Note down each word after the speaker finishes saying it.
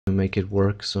make it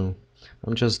work. So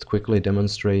I'm just quickly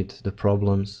demonstrate the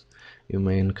problems you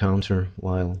may encounter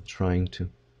while trying to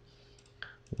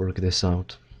work this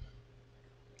out.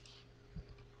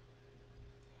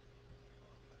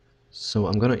 So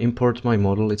I'm gonna import my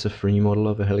model. It's a free model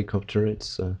of a helicopter.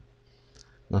 It's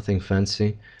nothing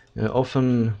fancy.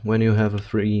 Often when you have a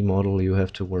free model you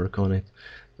have to work on it,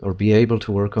 or be able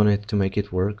to work on it to make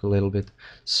it work a little bit.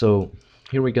 So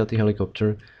here we got the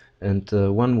helicopter, and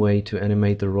one way to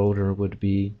animate the rotor would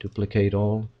be duplicate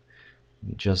all.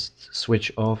 Just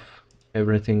switch off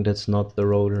everything that's not the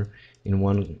rotor in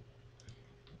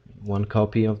one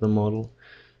copy of the model.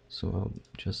 So I'm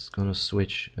just gonna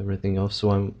switch everything off, so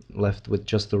I'm left with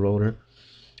just the rotor.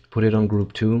 Put it on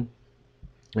group 2,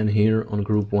 and here on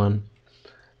group 1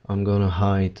 I'm gonna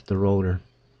hide the rotor.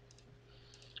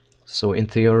 So in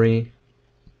theory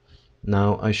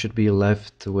now I should be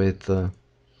left with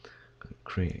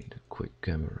create a quick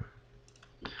camera.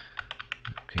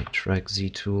 Okay, track Z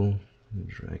tool,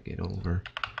 drag it over.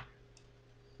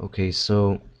 Okay,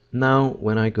 so now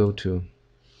when I go to,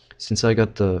 since I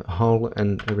got the hull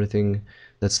and everything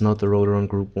that's not the rotor on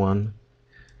group 1,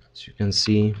 as you can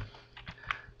see,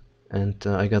 and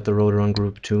I got the rotor on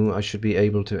group 2, I should be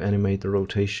able to animate the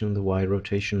rotation, the Y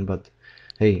rotation, but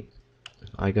hey,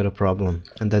 I got a problem,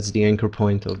 and that's the anchor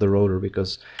point of the rotor,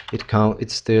 because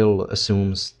it still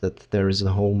assumes that there is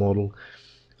a whole model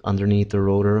underneath the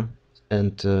rotor,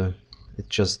 and the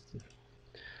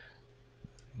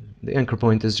anchor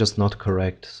point is just not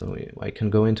correct. So I can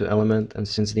go into element, and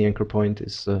since the anchor point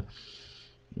is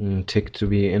ticked to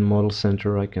be in model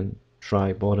center, I can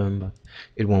try bottom, but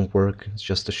it won't work. It's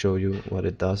just to show you what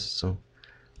it does. So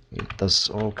it does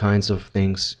all kinds of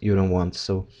things you don't want.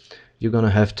 So you're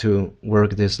gonna have to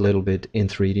work this a little bit in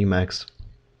 3D Max,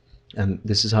 and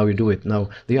this is how you do it. Now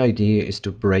the idea is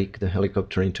to break the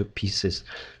helicopter into pieces,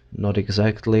 not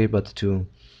exactly, but to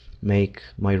make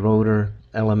my rotor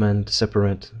element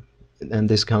separate, and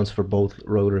this counts for both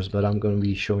rotors, but I'm going to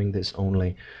be showing this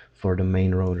only for the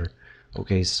main rotor.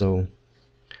 Okay, so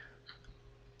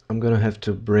I'm gonna have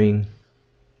to bring,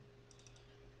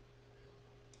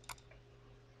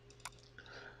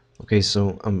 okay,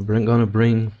 so I'm gonna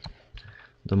bring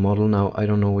the model. Now I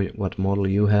don't know what model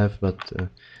you have, but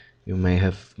you may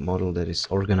have model that is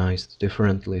organized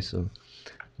differently. So,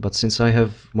 but since I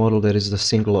have model that is the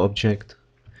single object,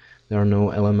 there are no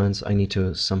elements, I need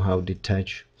to somehow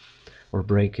detach or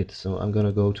break it. So I'm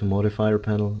gonna go to modifier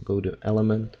panel, go to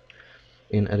element,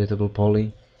 in editable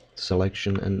poly,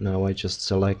 selection, and now I just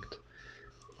select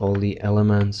all the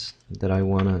elements that I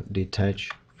wanna detach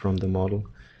from the model.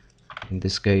 In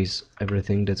this case,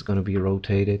 everything that's gonna be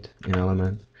rotated in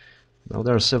element. Now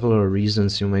there are several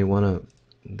reasons you may wanna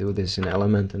do this in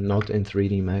element and not in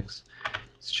 3D Max.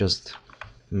 It's just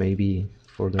maybe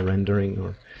for the rendering,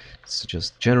 or it's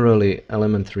just generally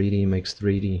element 3D makes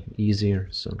 3D easier.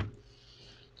 So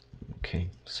okay,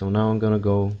 so now I'm gonna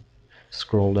go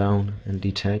scroll down and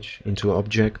detach into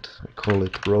object. I call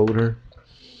it rotor.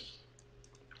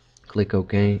 Click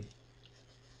OK.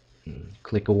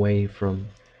 Click away from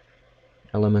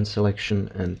element selection,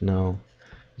 and now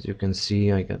as you can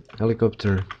see I got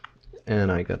helicopter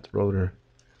and I got rotor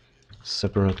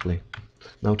separately.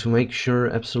 Now to make sure,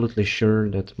 absolutely sure,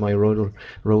 that my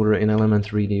rotor in element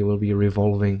 3D will be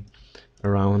revolving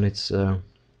around its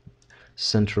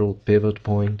central pivot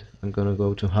point, I'm gonna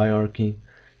go to hierarchy,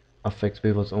 affect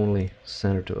pivot only,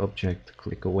 center to object,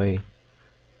 click away,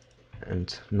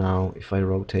 and now if I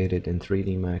rotate it in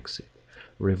 3D Max it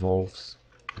revolves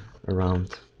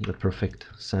around the perfect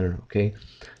center. Okay,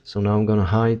 so now I'm gonna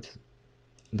hide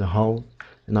the hull,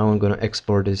 and now I'm gonna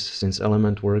export this, since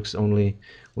element works only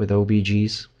with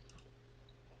OBGs.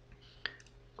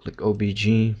 Click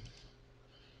OBG,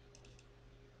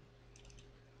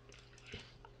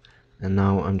 and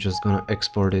now I'm just gonna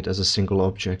export it as a single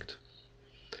object.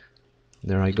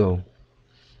 There I go.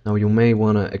 Now you may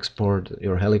want to export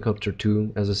your helicopter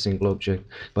too as a single object,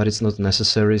 but it's not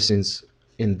necessary, since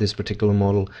in this particular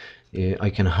model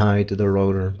I can hide the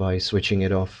rotor by switching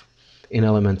it off in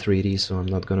element 3D, so I'm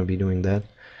not going to be doing that.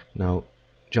 Now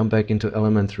jump back into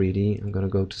element 3D, I'm going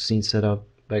to go to scene setup,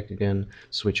 back again,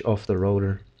 switch off the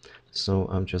rotor, so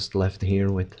I'm just left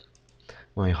here with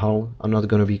my hull. I'm not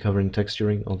going to be covering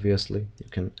texturing, obviously. You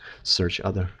can search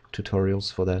other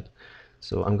tutorials for that.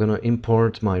 So I'm going to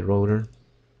import my rotor.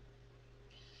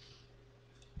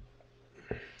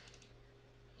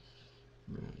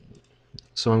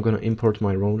 So I'm gonna import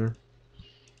my rotor.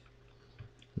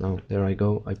 Now there I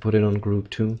go, I put it on group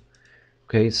 2.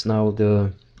 Okay, so now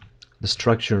the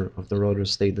structure of the rotor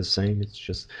stayed the same. It's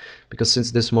just because since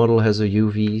this model has a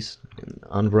UVs and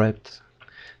unwrapped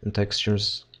and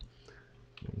textures,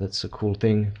 That's a cool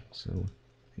thing, so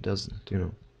it doesn't, you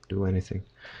know, do anything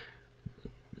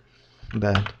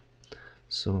bad.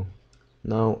 So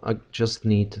now I just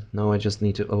need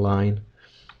to align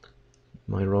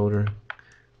my rotor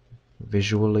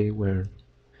visually where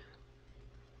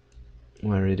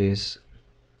it is.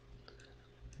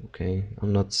 Okay,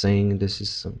 I'm not saying this is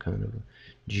some kind of a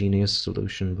genius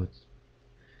solution, but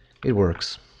it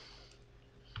works.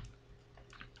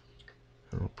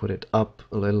 I'll put it up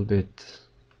a little bit.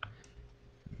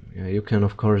 Yeah, you can,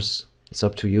 of course, it's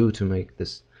up to you to make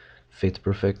this fit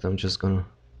perfect. I'm just gonna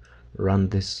run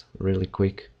this really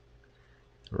quick,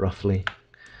 roughly.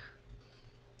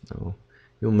 So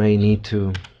you may need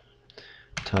to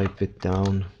type it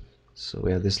down. So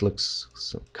yeah, this looks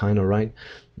kind of right.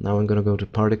 Now I'm gonna go to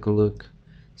particle look,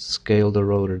 scale the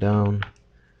rotor down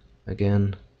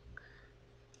again,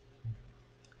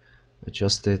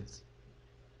 adjust it,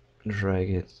 drag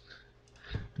it.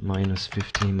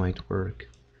 -50 might work.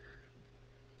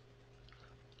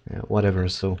 Yeah, whatever.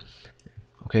 So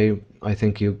okay, I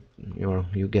think you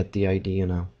get the idea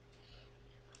now.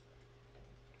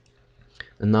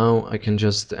 And now I can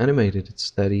just animate it.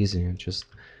 It's that easy. I just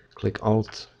click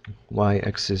Alt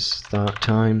Y-axis star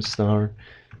time star,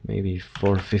 maybe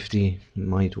 450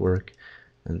 might work,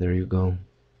 and there you go.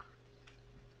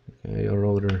 Your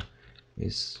rotor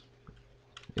is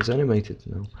animated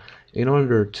now. In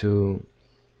order to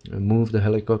move the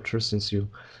helicopter, since you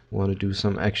want to do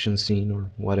some action scene or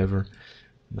whatever,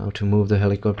 now to move the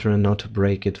helicopter and not to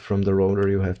break it from the rotor,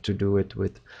 you have to do it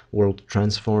with world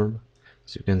transform.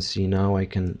 As you can see now, I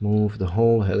can move the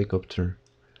whole helicopter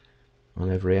on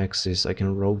every axis. I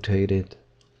can rotate it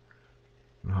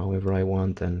however I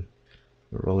want, and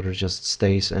the rotor just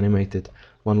stays animated.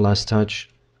 One last touch,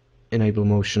 enable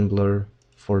motion blur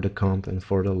for the comp and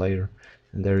for the layer,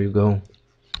 and there you go.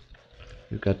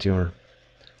 You got your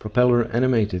propeller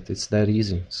animated. It's that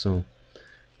easy. So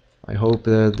I hope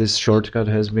this shortcut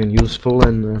has been useful,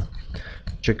 and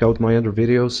check out my other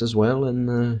videos as well,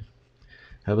 and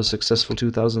have a successful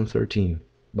 2013.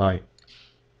 Bye.